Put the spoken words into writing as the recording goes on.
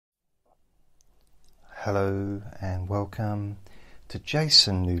Hello and welcome to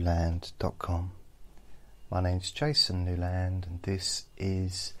jasonnewland.com. My name's Jason Newland and this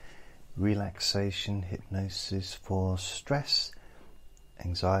is Relaxation Hypnosis for stress,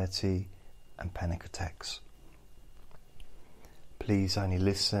 anxiety and panic attacks. Please only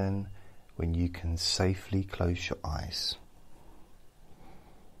listen when you can safely close your eyes.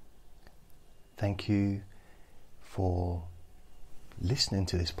 Thank you for listening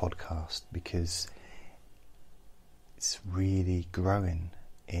to this podcast because it's really growing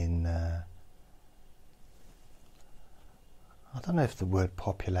in, I don't know if the word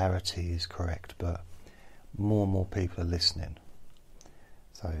popularity is correct, but more and more people are listening.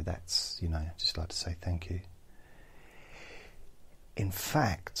 So that's, I'd just like to say thank you. In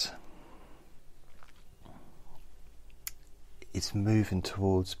fact, it's moving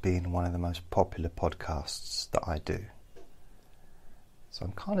towards being one of the most popular podcasts that I do. So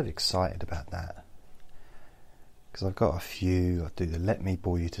I'm kind of excited about that. Because I've got a few. I do the Let Me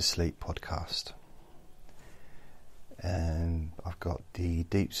Bore You to Sleep podcast. And I've got the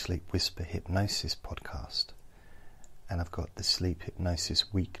Deep Sleep Whisper Hypnosis podcast. And I've got the Sleep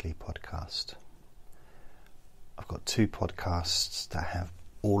Hypnosis Weekly podcast. I've got 2 podcasts that have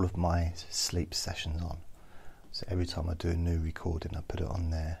all of my sleep sessions on. So every time I do a new recording, I put it on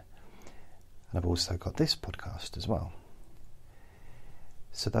there. And I've also got this podcast as well.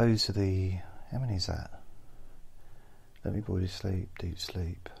 So those are the... How many is that? Let Me Bore You to Sleep, Deep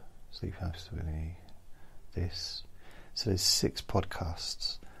Sleep, Sleep Absolutely, this. So there's 6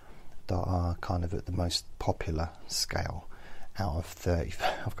 podcasts that are kind of at the most popular scale out of 30.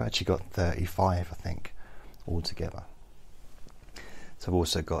 I've actually got 35, I think, altogether. So I've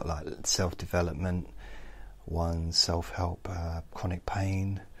also got like self-development, one self-help, chronic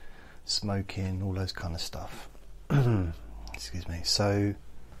pain, smoking, all those kind of stuff. Excuse me. So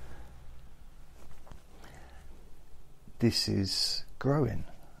this is growing.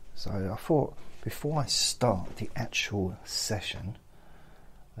 So I thought before I start the actual session,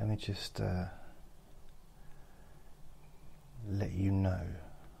 let me just let you know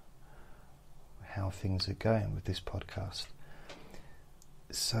how things are going with this podcast.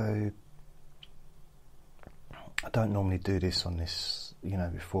 So I don't normally do this on this,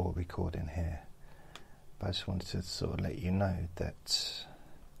 before recording here, but I just wanted to sort of let you know that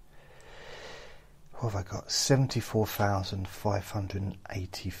what have I got?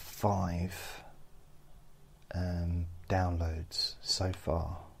 74,585 downloads so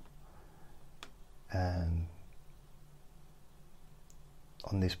far on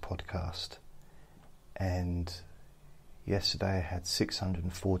this podcast, and yesterday I had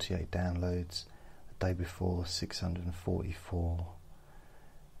 648 downloads, the day before 644,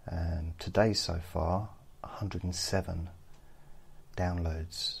 today so far 107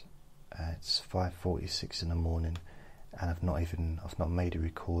 downloads. It's 5:46 in the morning, and I've not made a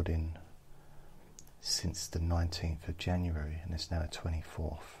recording since the 19th of January, and it's now the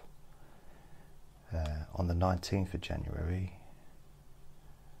 24th. On the 19th of January.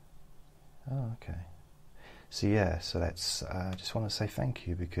 Oh, okay. So that's. I just want to say thank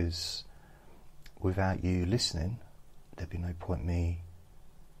you, because without you listening, there'd be no point me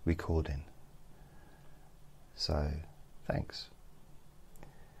recording. So, thanks.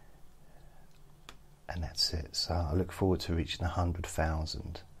 And that's it. So I look forward to reaching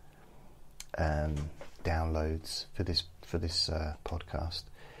 100,000 downloads for this podcast.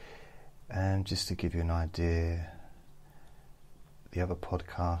 And just to give you an idea, the other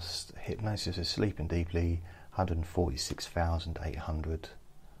podcast, Hypnosis for Sleeping Deeply, 146,800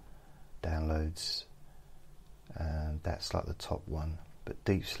 downloads. That's like the top one. But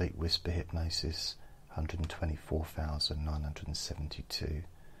Deep Sleep Whisper Hypnosis, 124,972.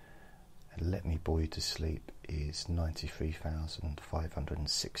 And Let Me Bore You to Sleep is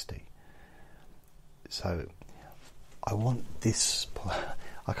 93,560. So I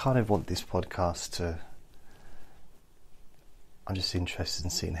kind of want this podcast to... I'm just interested in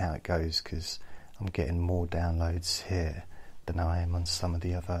seeing how it goes, because I'm getting more downloads here than I am on some of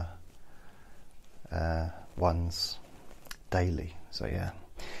the other ones daily. So yeah.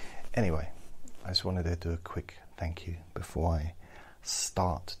 Anyway, I just wanted to do a quick thank you before I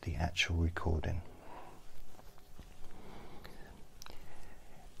start the actual recording.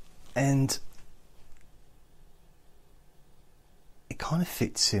 And it kind of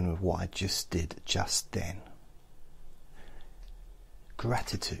fits in with what I just did just then.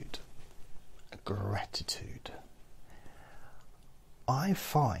 Gratitude. I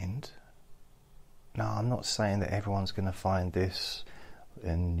find, now I'm not saying that everyone's going to find this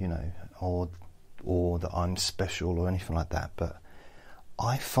and or that I'm special or anything like that, but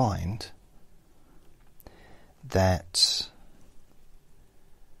I find that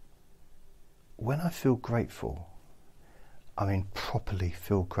when I feel grateful, I mean properly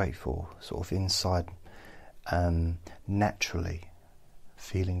feel grateful, sort of inside, naturally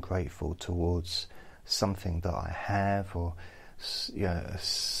feeling grateful towards something that I have, or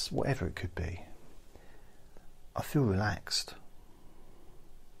whatever it could be, I feel relaxed.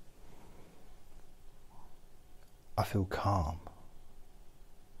 I feel calm.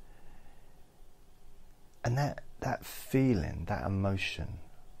 And that feeling, that emotion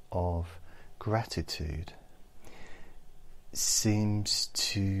of gratitude seems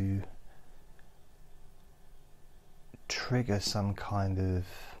to trigger some kind of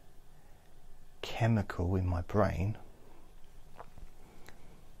chemical in my brain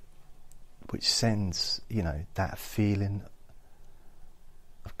which sends, that feeling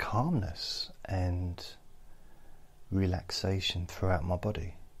of calmness and relaxation throughout my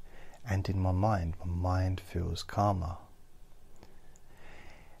body. And in my mind feels calmer.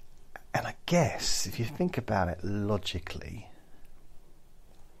 And I guess if you think about it logically,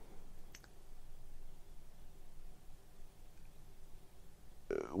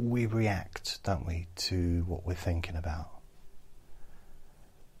 we react, don't we, to what we're thinking about.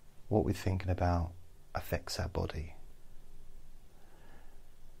 What we're thinking about affects our body.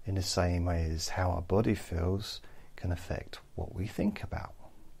 In the same way as how our body feels can affect what we think about.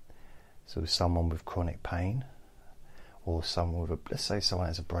 So someone with chronic pain, or someone with let's say someone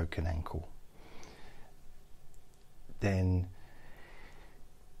has a broken ankle, then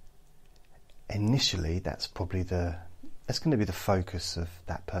initially that's going to be the focus of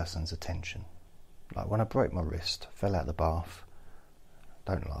that person's attention. Like when I broke my wrist, fell out of the bath,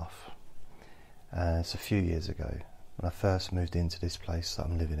 don't laugh. It's a few years ago, when I first moved into this place that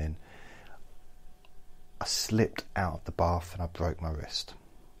I'm living in, I slipped out of the bath and I broke my wrist.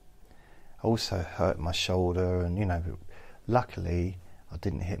 I also hurt my shoulder, and luckily I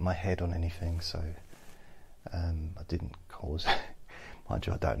didn't hit my head on anything, so I didn't cause mind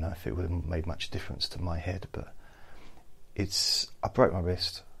you, I don't know if it would have made much difference to my head, but I broke my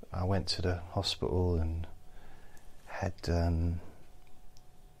wrist. I went to the hospital and had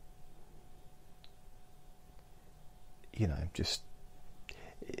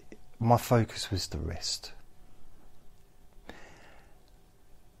my focus was the wrist.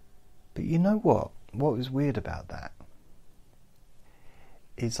 But you know what? What was weird about that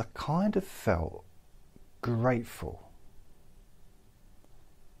is I kind of felt grateful.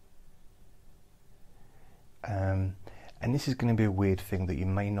 And this is going to be a weird thing that you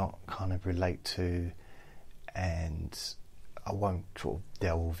may not kind of relate to, and I won't sort of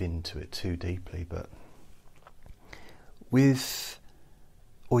delve into it too deeply, but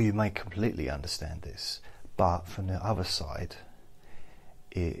or you may completely understand this, but from the other side,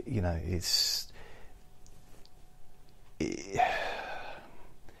 it's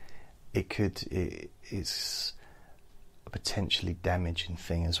a potentially damaging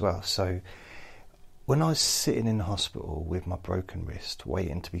thing as well. So when I was sitting in the hospital with my broken wrist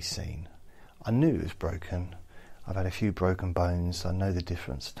waiting to be seen, I knew it was broken. I've had a few broken bones. I know the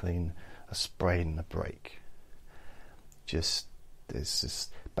difference between a sprain and a break.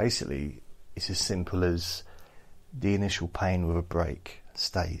 Basically it's as simple as the initial pain with a break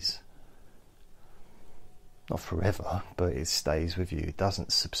stays. Not forever, but it stays with you. It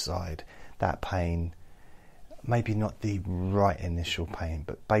doesn't subside. That pain, maybe not the right initial pain,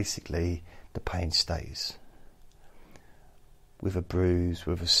 but basically the pain stays. With a bruise,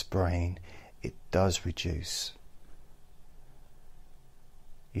 with a sprain, it does reduce.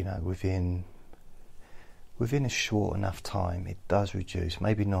 Within a short enough time, it does reduce.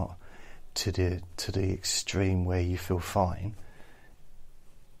 Maybe not to the extreme where you feel fine,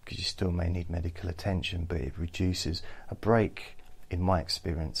 because you still may need medical attention, but it reduces. A break, in my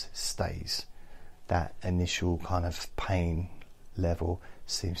experience, stays. That initial kind of pain level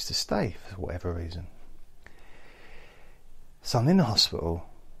seems to stay for whatever reason. So I'm in the hospital,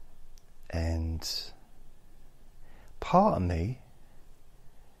 and part of me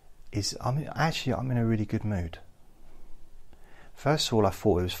is I'm in a really good mood. First of all, I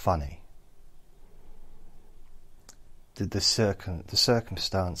thought it was funny. The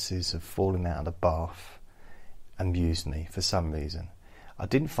circumstances of falling out of the bath amused me for some reason. I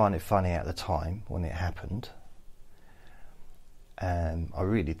didn't find it funny at the time when it happened. I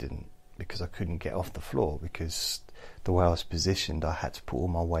really didn't, because I couldn't get off the floor, because the way I was positioned, I had to put all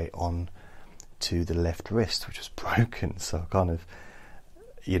my weight on to the left wrist, which was broken. So I kind of,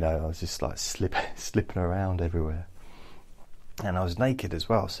 I was just like slipping around everywhere. And I was naked as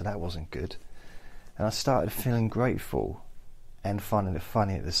well, so that wasn't good. And I started feeling grateful and finding it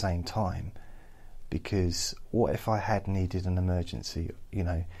funny at the same time because what if I had needed an emergency,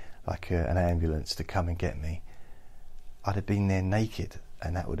 like an ambulance to come and get me? I'd have been there naked,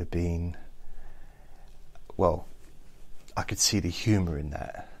 and that would have been, well, I could see the humour in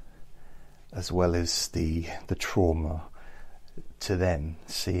that, as well as the trauma to them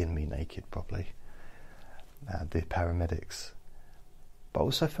seeing me naked, probably, the paramedics. But I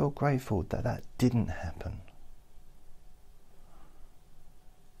also felt grateful that that didn't happen,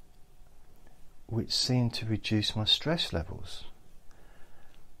 which seemed to reduce my stress levels.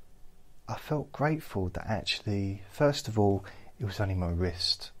 I felt grateful that actually, first of all, it was only my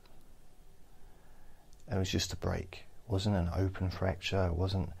wrist. It was just a break. It wasn't an open fracture. It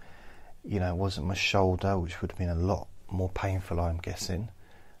wasn't my shoulder, which would have been a lot more painful, I'm guessing.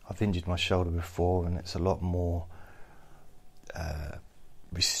 I've injured my shoulder before, and it's a lot more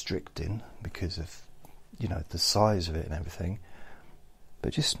restricting because of, the size of it and everything.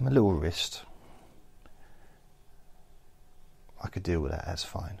 But just my little wrist, I could deal with that as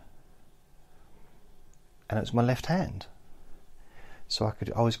fine. And it was my left hand. So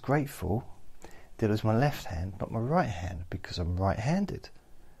I was grateful that it was my left hand, not my right hand, because I'm right-handed.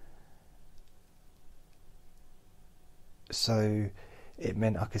 So it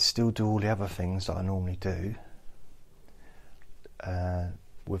meant I could still do all the other things that I normally do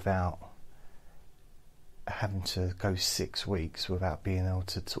without having to go 6 weeks without being able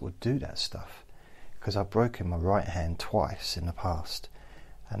to sort of do that stuff. Because I've broken my right hand twice in the past,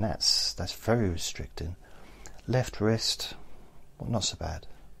 and that's very restricting. Left wrist, well, not so bad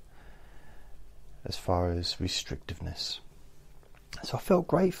as far as restrictiveness. So I felt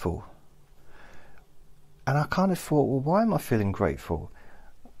grateful, and I kind of thought, well, why am I feeling grateful?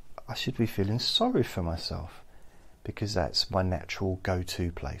 I should be feeling sorry for myself, because that's my natural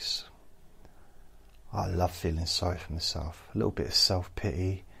go-to place. I love feeling sorry for myself, a little bit of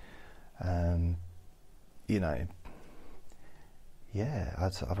self-pity. I've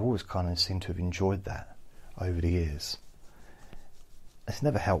always kind of seemed to have enjoyed that over the years. It's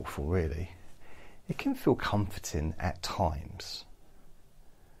never helpful, really. It can feel comforting at times,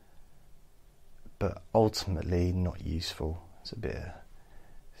 but ultimately not useful. It's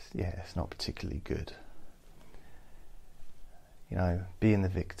not particularly good. Being the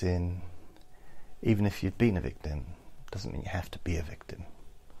victim, even if you've been a victim, doesn't mean you have to be a victim.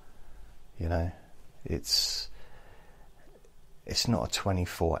 It's not a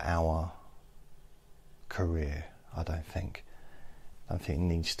 24-hour career, I don't think. I think it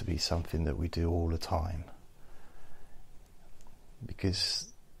needs to be something that we do all the time.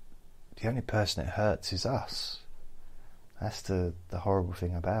 Because the only person it hurts is us. That's the horrible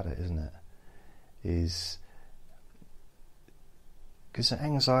thing about it, isn't it? Is because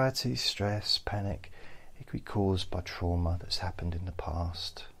anxiety, stress, panic, it could be caused by trauma that's happened in the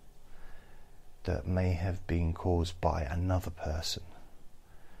past, that may have been caused by another person,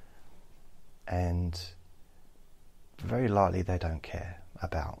 and very likely they don't care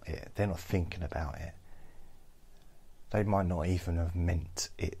about it. They're not thinking about it. They might not even have meant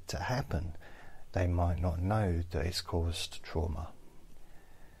it to happen. They might not know that it's caused trauma,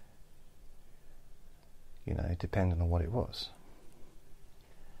 depending on what it was.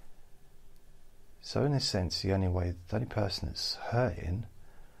 So in a sense, the only person that's hurting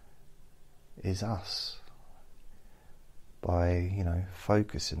is us, by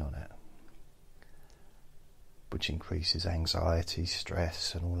focusing on it, which increases anxiety,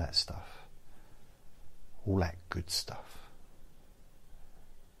 stress, and all that stuff, all that good stuff.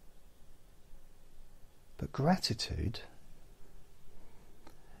 But gratitude,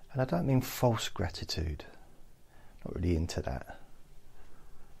 and I don't mean false gratitude, not really into that.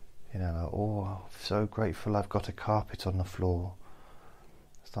 I'm so grateful I've got a carpet on the floor.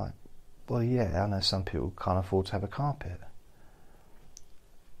 It's like, well, yeah, I know some people can't afford to have a carpet,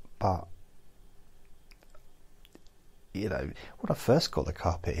 but when I first got the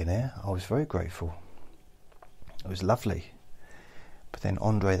carpet in here, I was very grateful. It was lovely. But then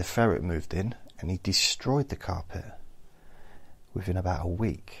Andre the ferret moved in, and he destroyed the carpet within about a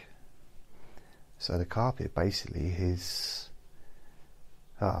week. So the carpet basically is,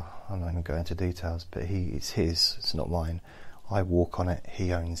 I'm not even going into details, but it's his, it's not mine. I walk on it,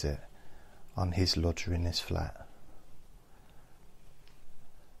 he owns it. I'm his lodger in this flat.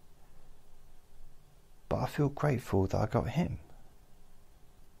 But I feel grateful that I got him.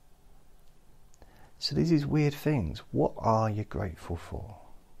 So these weird things. What are you grateful for?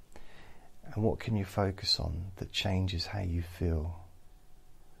 And what can you focus on that changes how you feel?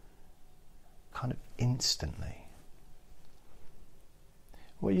 Kind of instantly.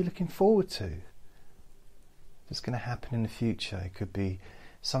 What are you looking forward to? That's going to happen in the future. It could be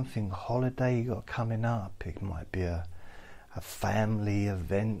something holiday you got coming up. It might be a family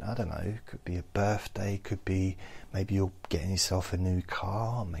event, I don't know, it could be a birthday, could be maybe you're getting yourself a new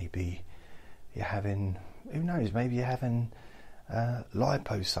car, maybe you're having, who knows, maybe you're having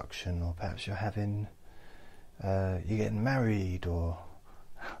liposuction, or perhaps you're having, you're getting married, or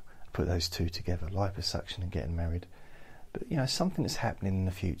put those two together, liposuction and getting married. But you know, something that's happening in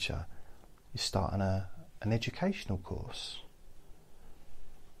the future. You're starting an educational course.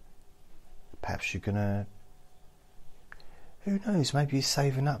 Perhaps you're gonna, who knows, maybe you're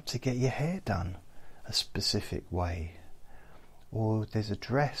saving up to get your hair done a specific way, or there's a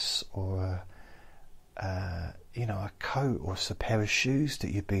dress or a coat or a pair of shoes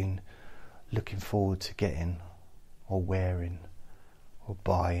that you've been looking forward to getting or wearing or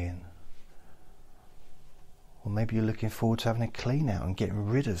buying, or maybe you're looking forward to having a clean out and getting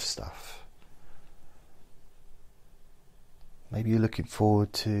rid of stuff. Maybe you're looking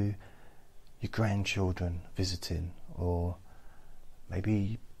forward to your grandchildren visiting, or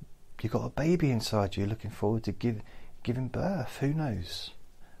maybe you've got a baby inside you, looking forward to giving birth. Who knows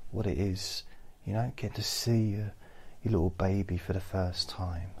what it is, you know, getting to see your little baby for the first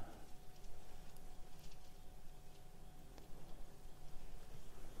time.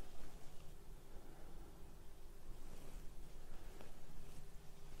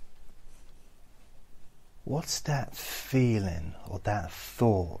 What's that feeling or that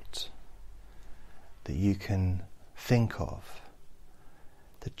thought that you can think of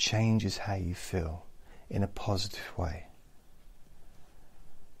that changes how you feel in a positive way?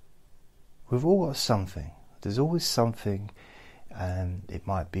 We've all got something. There's always something, and it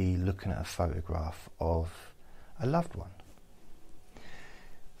might be looking at a photograph of a loved one.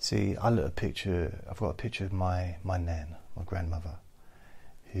 See, I've got a picture of my nan, my grandmother,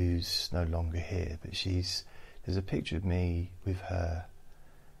 who's no longer here, but there's a picture of me with her,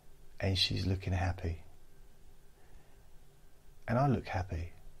 and she's looking happy. And I look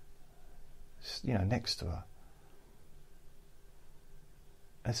happy, you know, next to her.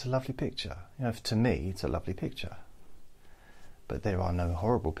 It's a lovely picture. You know, to me, it's a lovely picture. But there are no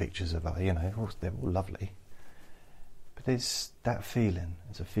horrible pictures of her, you know, they're all lovely. But there's that feeling.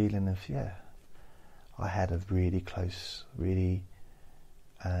 It's a feeling of, yeah, I had a really close, really,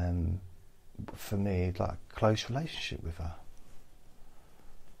 for me, like a close relationship with her.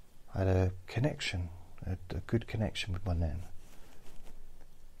 I had a connection, a good connection with my nan.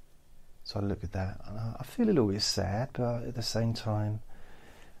 So I look at that and I feel a little bit sad, but at the same time,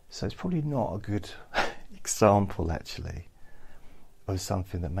 so it's probably not a good example actually of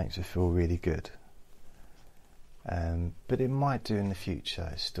something that makes me feel really good. But it might do in the future.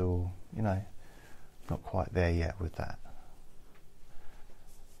 It's still, you know, not quite there yet with that.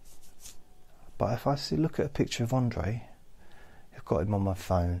 But if I look at a picture of Andre, I've got him on my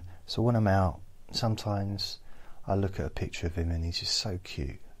phone, so when I'm out, sometimes I look at a picture of him and he's just so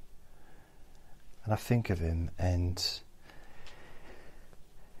cute. And I think of him and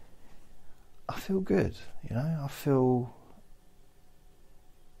I feel good, you know, I feel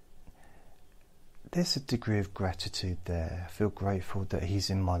there's a degree of gratitude there. I feel grateful that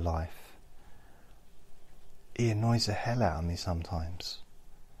he's in my life. He annoys the hell out of me sometimes.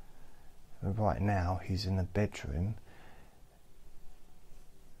 Right now he's in the bedroom.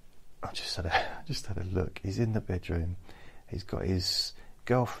 I just had a look. He's in the bedroom. He's got his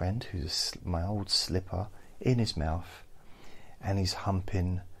girlfriend, who's my old slipper, in his mouth, and he's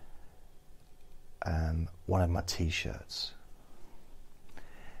humping one of my t-shirts.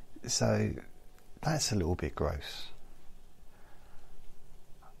 So that's a little bit gross.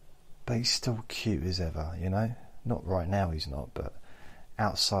 But he's still cute as ever, you know? Not right now he's not, but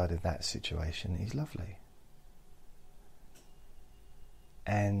outside of that situation he's lovely.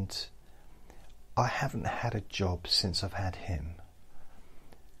 And I haven't had a job since I've had him.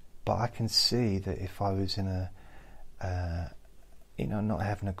 But I can see that if I was in not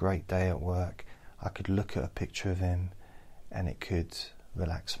having a great day at work, I could look at a picture of him and it could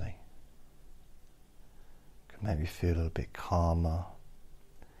relax me. Could make me feel a little bit calmer.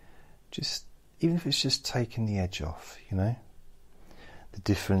 Just, even if it's just taking the edge off, you know? The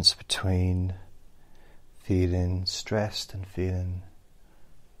difference between feeling stressed and feeling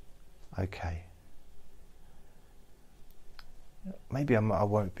okay. Maybe I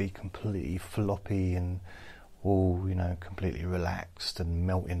won't be completely floppy and all, you know, completely relaxed and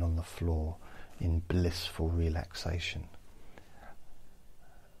melting on the floor in blissful relaxation.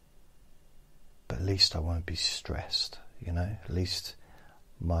 But at least I won't be stressed, you know. At least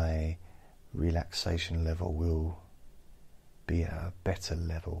my relaxation level will be at a better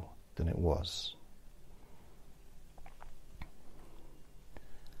level than it was.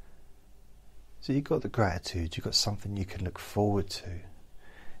 So you've got the gratitude, you've got something you can look forward to.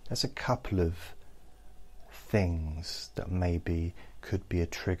 There's a couple of things that maybe could be a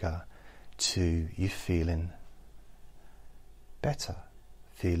trigger to you feeling better,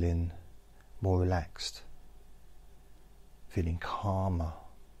 feeling more relaxed, feeling calmer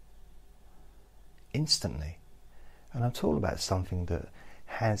instantly. And I'm talking about something that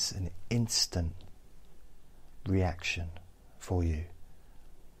has an instant reaction for you.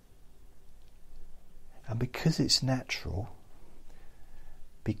 And because it's natural,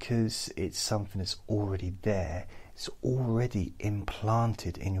 because it's something that's already there, it's already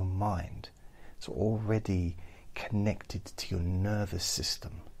implanted in your mind, it's already connected to your nervous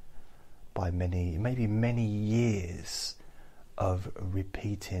system by maybe many years of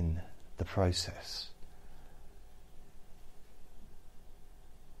repeating the process.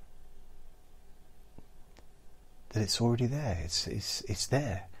 That it's already there, it's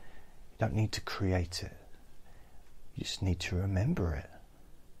there. You don't need to create it. You just need to remember it.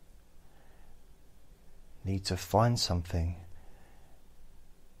 Need to find something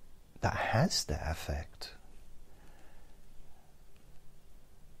that has that effect.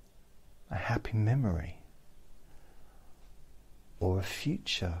 A happy memory or a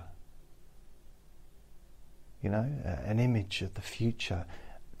future, an image of the future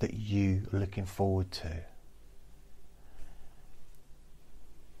that you are looking forward to.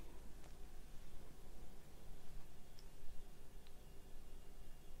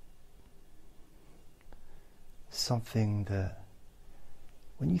 Something that,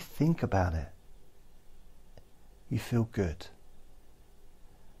 when you think about it, you feel good.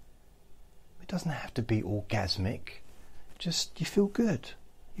 It doesn't have to be orgasmic, just you feel good.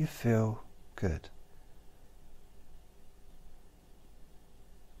 You feel good.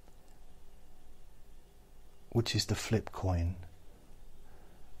 Which is the flip coin.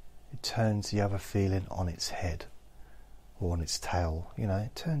 It turns the other feeling on its head or on its tail,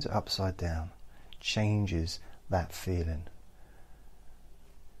 it turns it upside down, changes that feeling.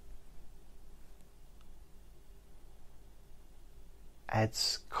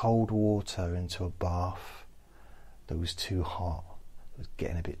 Adds cold water into a bath that was too hot, was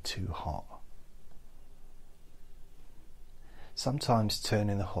getting a bit too hot. Sometimes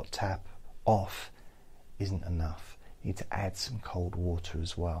turning the hot tap off isn't enough. You need to add some cold water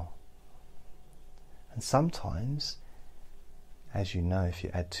as well. And sometimes, as you know, if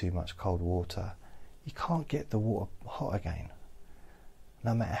you add too much cold water, you can't get the water hot again.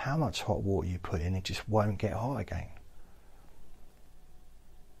 No matter how much hot water you put in, it just won't get hot again.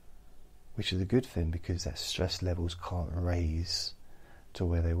 Which is a good thing, because that stress levels can't raise to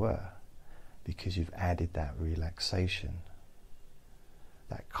where they were, because you've added that relaxation,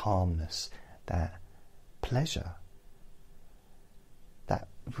 that calmness, that pleasure, that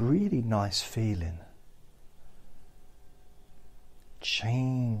really nice feeling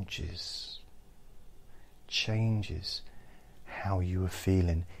changes how you are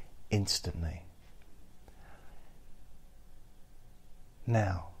feeling instantly.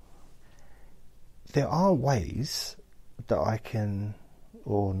 Now, there are ways that I can,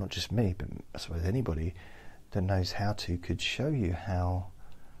 or not just me, but I suppose anybody that knows how to, could show you how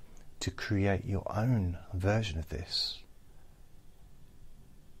to create your own version of this.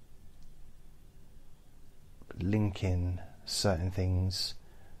 Linking certain things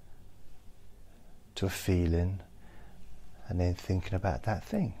to a feeling and then thinking about that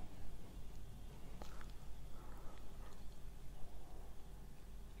thing.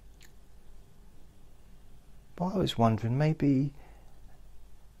 But I was wondering, maybe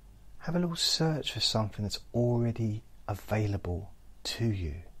have a little search for something that's already available to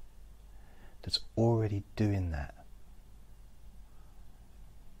you, that's already doing that.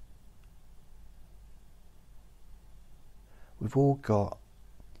 We've all got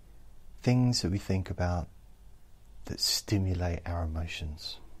things that we think about that stimulate our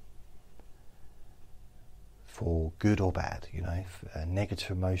emotions, for good or bad, for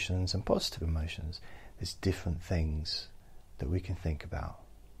negative emotions and positive emotions. There's different things that we can think about.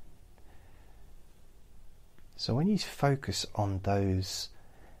 So when you focus on those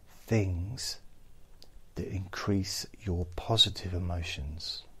things that increase your positive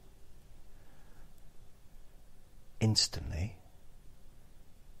emotions instantly,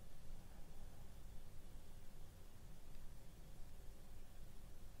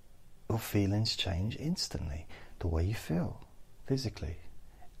 your feelings change instantly. The way you feel physically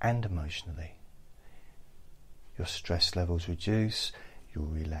and emotionally. Your stress levels reduce, your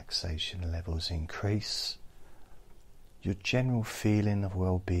relaxation levels increase, your general feeling of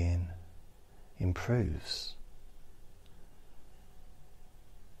well-being improves.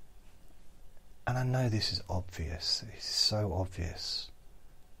 And I know this is obvious, it's so obvious.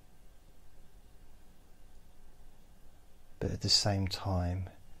 But at the same time,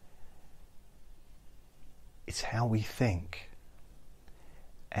 it's how we think.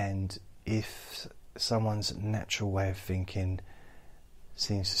 And if someone's natural way of thinking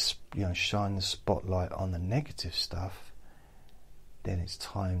seems to shine the spotlight on the negative stuff, then it's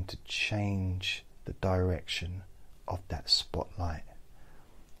time to change the direction of that spotlight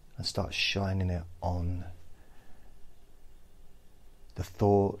and start shining it on the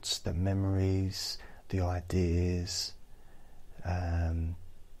thoughts, the memories, the ideas,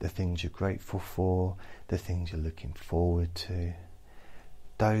 the things you're grateful for, the things you're looking forward to.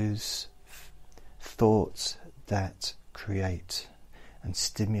 Those thoughts that create and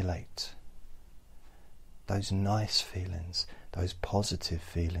stimulate those nice feelings, those positive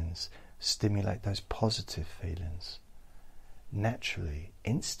feelings, stimulate those positive feelings naturally,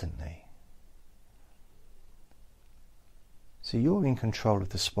 instantly. So you're in control of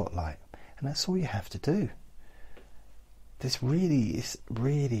the spotlight, and that's all you have to do. It's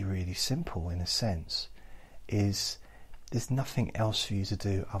really simple in a sense. There's nothing else for you to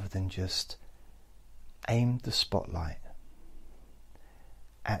do other than just aim the spotlight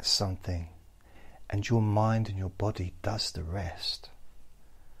at something, and your mind and your body does the rest.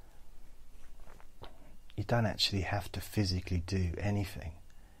 You don't actually have to physically do anything.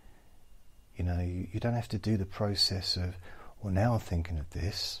 You don't have to do the process of, well, now I'm thinking of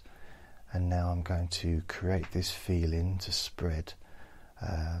this, and now I'm going to create this feeling to spread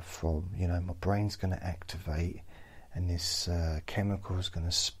from, my brain's going to activate, and this chemical is going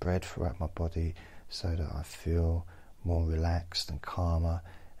to spread throughout my body so that I feel more relaxed and calmer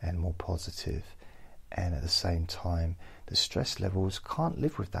and more positive. And at the same time, the stress levels can't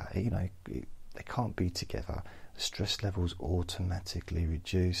live with that. They can't be together. The stress levels automatically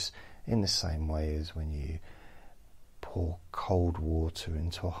reduce in the same way as when you pour cold water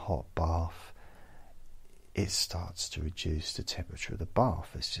into a hot bath. It starts to reduce the temperature of the bath.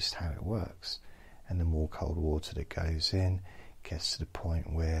 It's just how it works. And the more cold water that goes in gets to the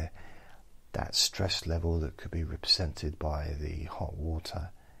point where that stress level that could be represented by the hot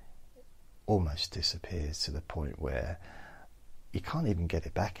water almost disappears, to the point where you can't even get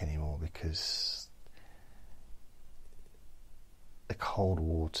it back anymore, because the cold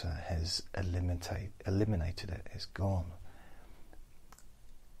water has eliminated it. It's gone.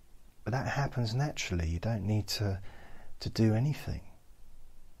 But that happens naturally. You don't need to do anything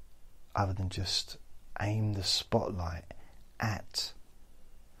other than just aim the spotlight at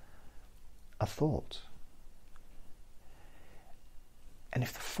a thought. And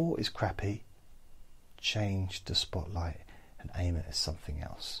if the thought is crappy, change the spotlight and aim it at something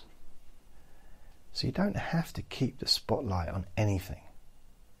else. So you don't have to keep the spotlight on anything.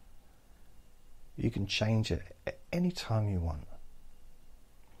 You can change it at any time you want.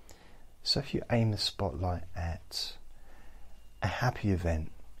 So if you aim the spotlight at a happy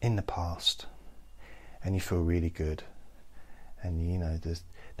event in the past, and you feel really good, and there's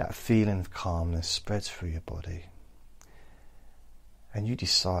that feeling of calmness spreads through your body, and you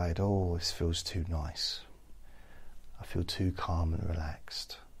decide, oh, this feels too nice, I feel too calm and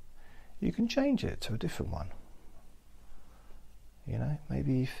relaxed, you can change it to a different one.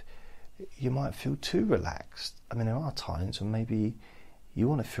 Maybe you might feel too relaxed. There are times when maybe you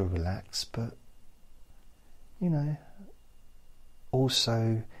want to feel relaxed, but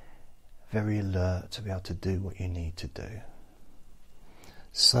also very alert to be able to do what you need to do.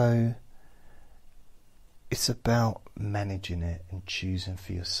 So it's about managing it and choosing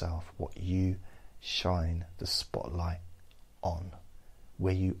for yourself what you shine the spotlight on,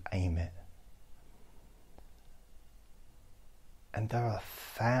 where you aim it. And there are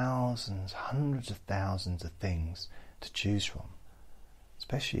thousands, hundreds of thousands of things to choose from,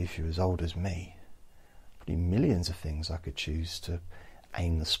 especially if you're as old as me. Probably millions of things I could choose to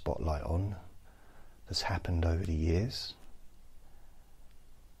aim the spotlight on that's happened over the years.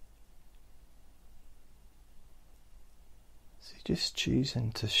 So you're just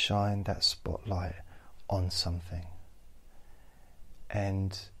choosing to shine that spotlight on something,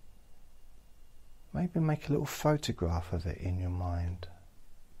 and maybe make a little photograph of it in your mind.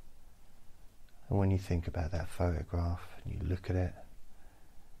 And when you think about that photograph and you look at it,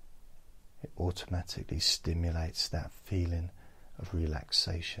 it automatically stimulates that feeling of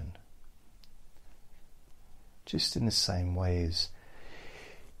relaxation. Just in the same way as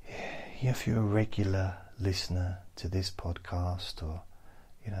if you're a regular listener to this podcast, or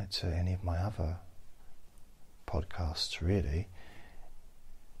to any of my other podcasts, really,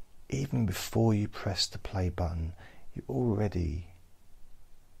 even before you press the play button, you're already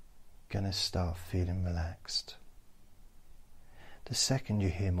going to start feeling relaxed. The second you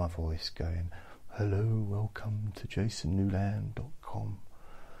hear my voice going, hello, welcome to jasonnewland.com,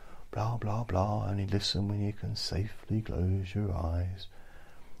 blah blah blah, only listen when you can safely close your eyes,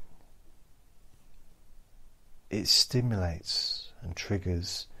 it stimulates and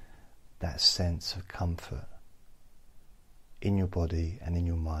triggers that sense of comfort in your body and in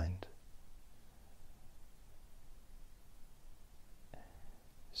your mind.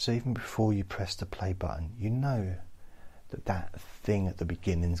 So even before you press the play button, you know that thing at the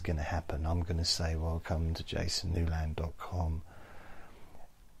beginning is going to happen. I'm going to say, welcome to jasonnewland.com.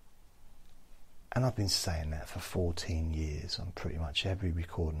 And I've been saying that for 14 years on pretty much every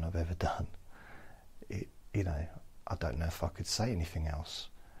recording I've ever done. I don't know if I could say anything else.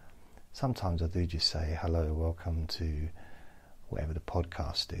 Sometimes I do just say, hello, welcome to whatever the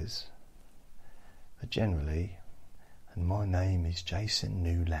podcast is. But generally, and my name is Jason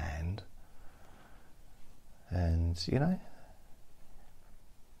Newland, and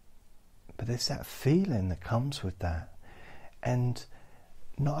but there's that feeling that comes with that. And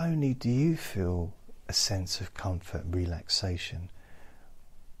not only do you feel a sense of comfort and relaxation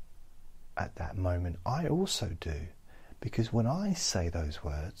at that moment, I also do, because when I say those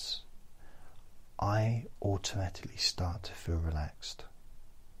words, I automatically start to feel relaxed,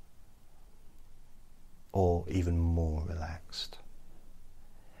 or even more relaxed.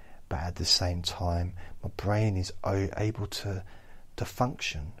 But at the same time, my brain is able to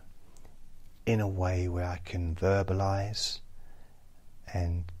function in a way where I can verbalize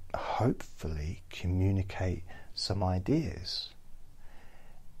and hopefully communicate some ideas.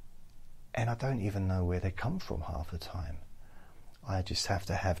 And I don't even know where they come from half the time. I just have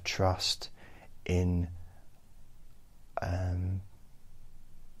to have trust in I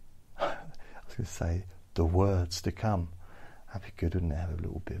was going to say the words to come. That'd be good, wouldn't it? Have a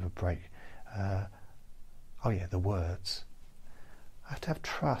little bit of a break. The words. I have to have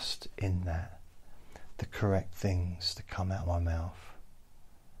trust in that, the correct things to come out of my mouth.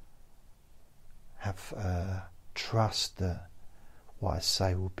 Have trust that what I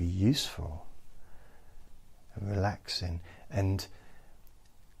say will be useful and relaxing and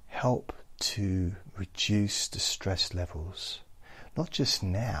help to reduce the stress levels, not just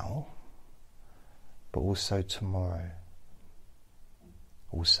now, but also tomorrow,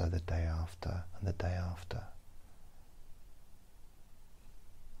 also the day after and the day after.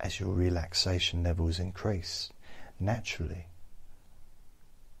 As your relaxation levels increase naturally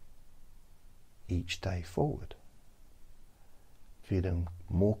each day forward, feeling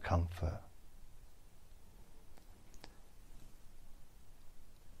more comfort.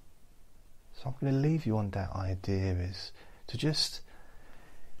 So I'm going to leave you on that idea, is to just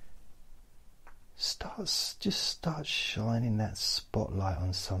start shining that spotlight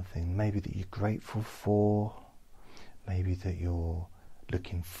on something maybe that you're grateful for, maybe that you're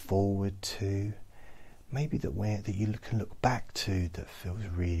looking forward to, maybe that you can look back to that feels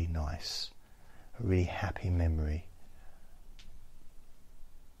really nice, a really happy memory.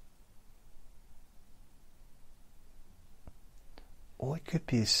 Or it could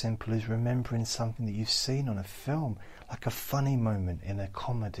be as simple as remembering something that you've seen on a film, like a funny moment in a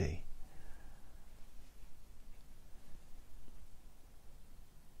comedy.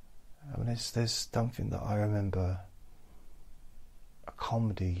 There's something that I remember, a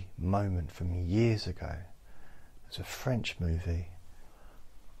comedy moment from years ago. It's a French movie,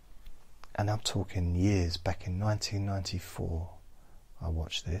 and I'm talking years back in 1994 I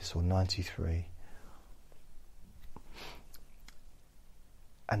watched this, or 93.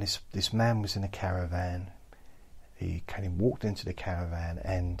 And this man was in a caravan. He kind of walked into the caravan,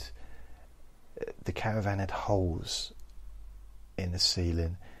 and the caravan had holes in the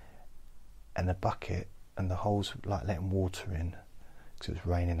ceiling, and a bucket, and the holes were like letting water in because it was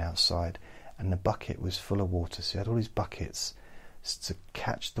raining outside, and the bucket was full of water. So he had all these buckets to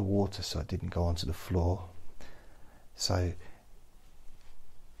catch the water so it didn't go onto the floor. So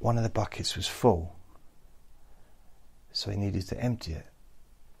one of the buckets was full, so he needed to empty it.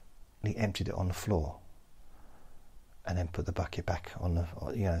 And he emptied it on the floor, and then put the bucket back on the,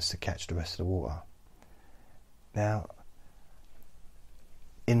 to catch the rest of the water. Now,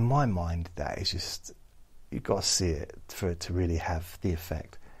 in my mind, that is just, you've got to see it for it to really have the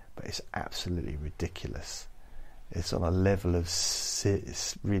effect. But it's absolutely ridiculous. It's on a level of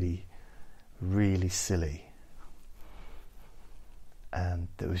it's really, really silly, and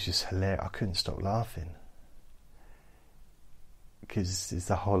it was just hilarious. I couldn't stop laughing. Because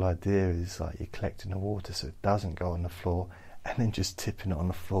the whole idea is like you're collecting the water so it doesn't go on the floor, and then just tipping it on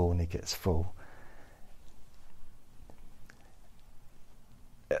the floor when it gets full.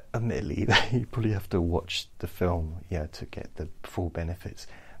 admittedly, you probably have to watch the film, to get the full benefits.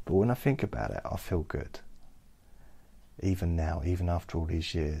 But when I think about it, I feel good. Even now, even after all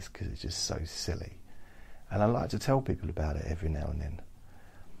these years, because it's just so silly. And I like to tell people about it every now and then,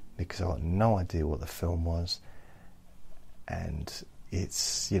 because I got no idea what the film was. And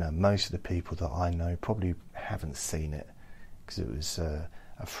it's, most of the people that I know probably haven't seen it, because it was a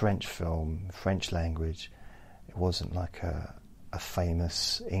French film, French language. It wasn't like a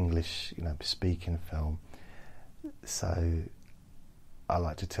famous English, speaking film. So I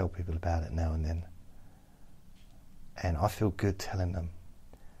like to tell people about it now and then. And I feel good telling them.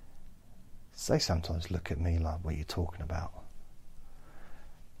 They sometimes look at me like, what are you talking about?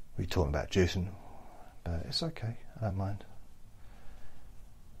 What are you talking about, Jason? But it's okay, I don't mind.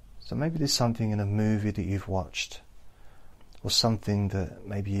 So maybe there's something in a movie that you've watched, or something that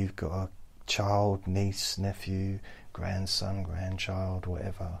maybe you've got a child, niece, nephew, grandson, grandchild,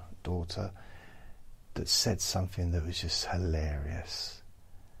 whatever, daughter, that said something that was just hilarious,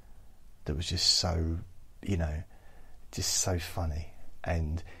 that was just so, just so funny.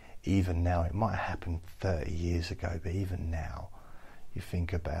 And even now, it might have happened 30 years ago, but even now you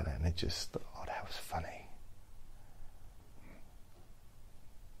think about it and it just, oh, that was funny.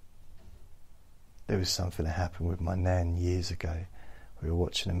 There was something that happened with my nan years ago. We were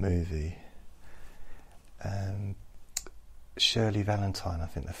watching a movie, Shirley Valentine, I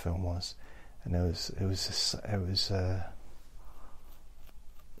think the film was, and this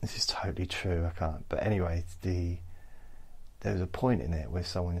is totally true, I can't, but anyway, there was a point in it where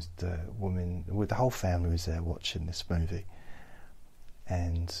the whole family was there watching this movie,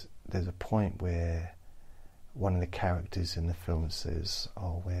 and there's a point where one of the characters in the film says,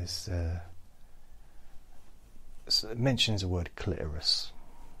 oh, where's so it mentions the word clitoris.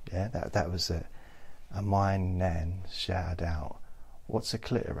 Yeah, that was it. And my nan shouted out, what's a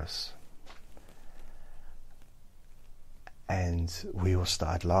clitoris? And we all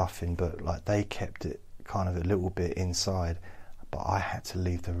started laughing, but like they kept it kind of a little bit inside. But I had to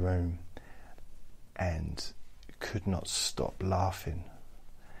leave the room and could not stop laughing.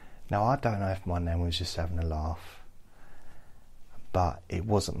 Now, I don't know if my nan was just having a laugh, but it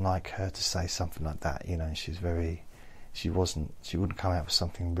wasn't like her to say something like that. She wouldn't come out with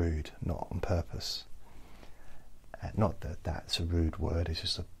something rude, not on purpose. Not that that's a rude word, it's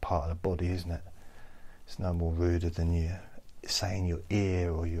just a part of the body, isn't it? It's no more ruder than you saying your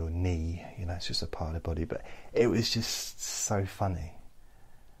ear or your knee, it's just a part of the body. But it was just so funny,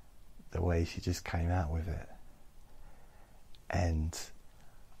 the way she just came out with it. And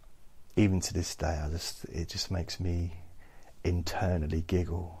even to this day, it just makes me internally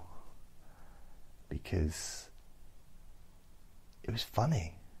giggle, because it was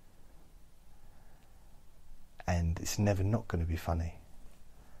funny. And it's never not going to be funny.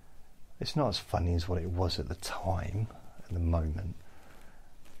 It's not as funny as what it was at the time, at the moment.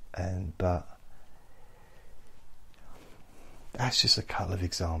 But that's just a couple of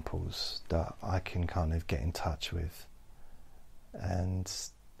examples that I can kind of get in touch with. And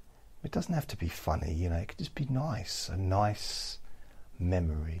it doesn't have to be funny, it could just be nice, a nice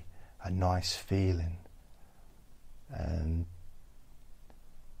memory, a nice feeling. And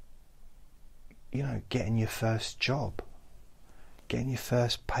getting your first job, getting your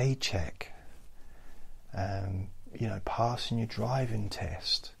first paycheck, passing your driving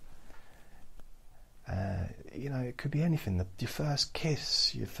test. It could be anything. Your first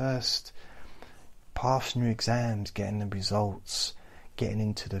kiss, your first passing your exams, getting the results, getting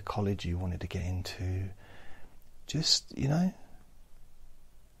into the college you wanted to get into. Just,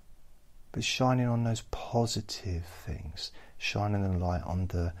 but shining on those positive things, shining the light on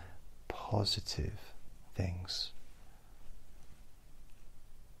the positive things,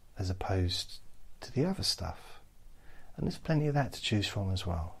 as opposed to the other stuff. And there's plenty of that to choose from as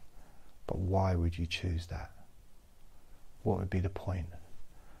well. But why would you choose that? What would be the point?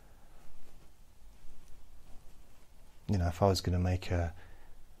 If I was going to make a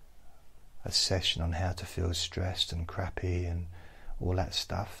session on how to feel stressed and crappy and all that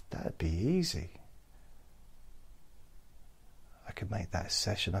stuff, that'd be easy. I could make that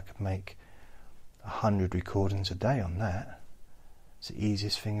session, I could make 100 recordings a day on that. It's the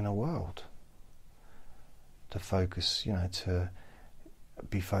easiest thing in the world to focus, to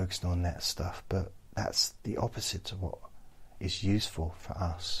be focused on that stuff. But that's the opposite of what is useful for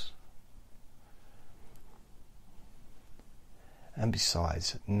us. And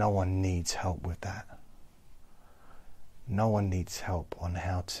besides, no one needs help with that. No one needs help on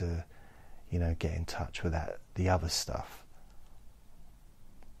how to, get in touch with the other stuff.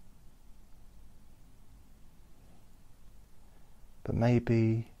 but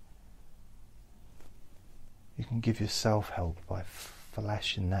maybe you can give yourself help by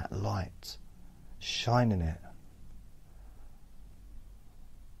flashing that light, shining it.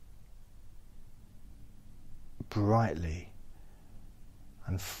 Brightly,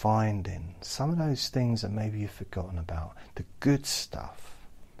 and finding some of those things that maybe you've forgotten about. The good stuff,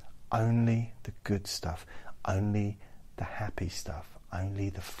 only the good stuff, only the happy stuff, only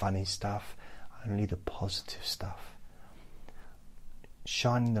the funny stuff, only the positive stuff.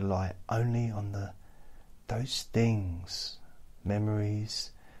 Shining the light only on those things,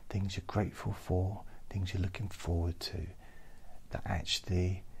 memories, things you're grateful for, things you're looking forward to, that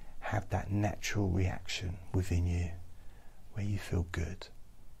actually have that natural reaction within you where you feel good,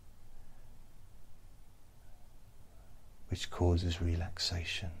 which causes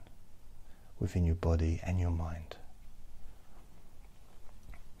relaxation within your body and your mind.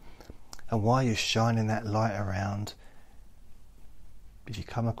 And while you're shining that light around, if you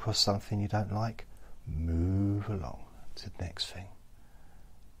come across something you don't like, move along to the next thing,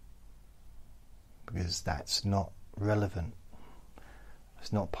 because that's not relevant.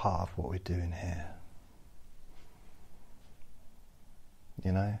 It's not part of what we're doing here.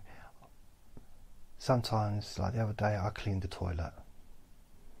 You know, sometimes, like the other day, I cleaned the toilet,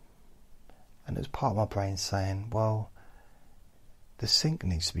 and there's part of my brain saying, well, the sink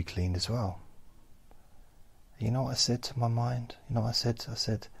needs to be cleaned as well. And you know what I said to my mind? You know what I said? I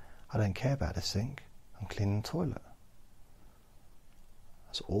said, I don't care about the sink. I'm cleaning the toilet.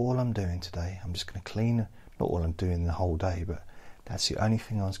 That's all I'm doing today. I'm just going to clean, not all I'm doing the whole day, but that's the only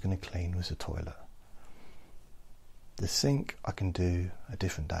thing I was going to clean was the toilet. The sink I can do a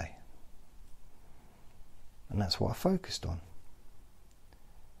different day. And that's what I focused on.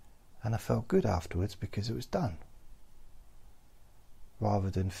 And I felt good afterwards because it was done. Rather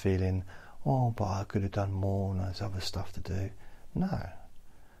than feeling, oh, but I could have done more and there's other stuff to do. No.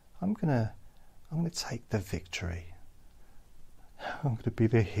 I'm gonna take the victory. I'm going to be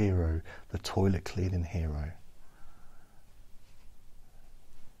the hero, the toilet cleaning hero.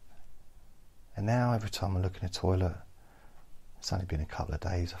 And now every time I look in a toilet, it's only been a couple of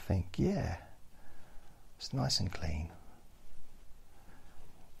days, I think, yeah, it's nice and clean.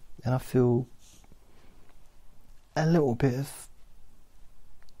 And I feel a little bit of,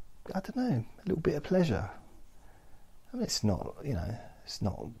 I don't know, a little bit of pleasure. I mean, it's not, you know, it's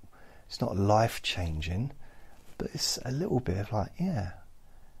not life-changing, but it's a little bit of like, yeah,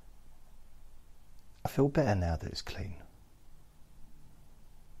 I feel better now that it's clean.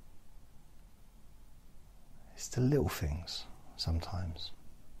 It's the little things sometimes.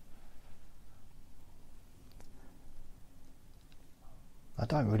 I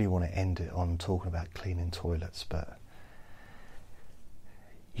don't really want to end it on talking about cleaning toilets, but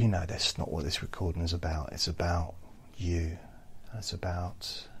you know that's not what this recording is about. It's about you. It's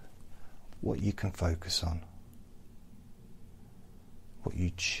about what you can focus on, what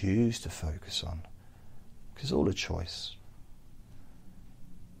you choose to focus on, because it's all a choice.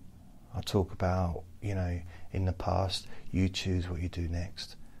 I talk about, you know, in the past, you choose what you do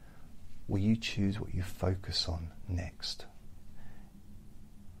next. Will you choose what you focus on next?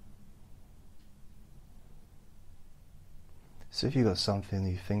 So if you've got something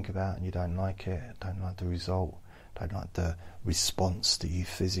that you think about and you don't like it, don't like the result, don't like the response that you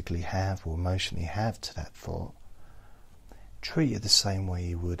physically have or emotionally have to that thought, treat it the same way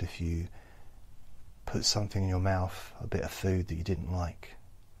you would if you put something in your mouth, a bit of food that you didn't like.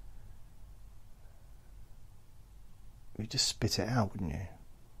 You'd just spit it out, wouldn't you?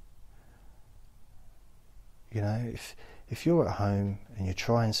 You know, if you're at home and you're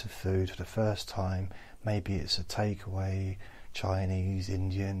trying some food for the first time, maybe it's a takeaway, Chinese,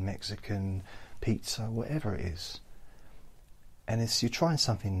 Indian, Mexican, pizza, whatever it is, and you're trying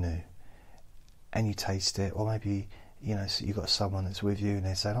something new, and you taste it, or maybe, you know, so you've got someone that's with you and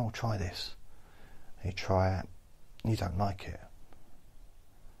they're saying, oh, try this, and you try it, and you don't like it.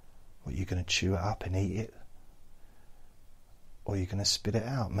 What, you're going to chew it up and eat it? Or you're going to spit it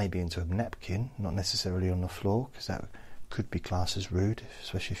out, maybe into a napkin, not necessarily on the floor, because that could be classed as rude,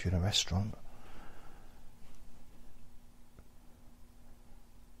 especially if you're in a restaurant.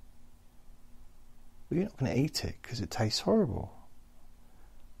 But you're not going to eat it because it tastes horrible.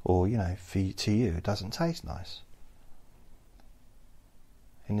 Or, you know, to you, it doesn't taste nice.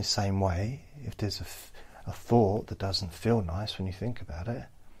 In the same way, if there's a thought that doesn't feel nice when you think about it,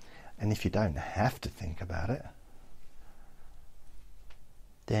 and if you don't have to think about it,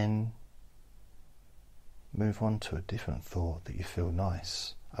 then move on to a different thought that you feel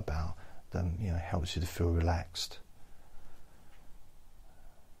nice about, that, you know, helps you to feel relaxed.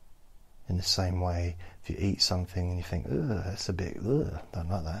 In the same way, if you eat something and you think, ugh, that's a bit, ugh, don't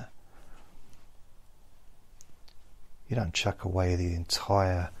like that, you don't chuck away the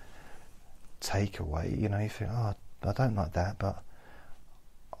entire takeaway. You know, you think, oh, I don't like that, but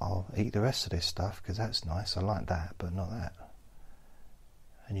I'll eat the rest of this stuff because that's nice, I like that, but not that.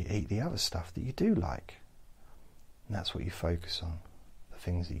 And you eat the other stuff that you do like. And that's what you focus on, the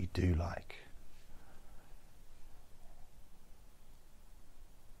things that you do like.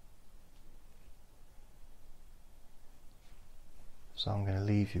 So I'm going to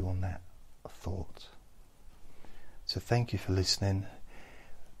leave you on that thought. So thank you for listening.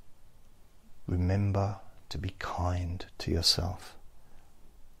 Remember to be kind to yourself,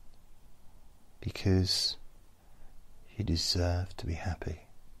 because you deserve to be happy.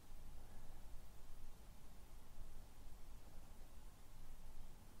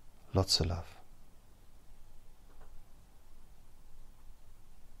 Lots of love.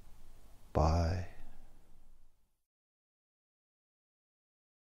 Bye.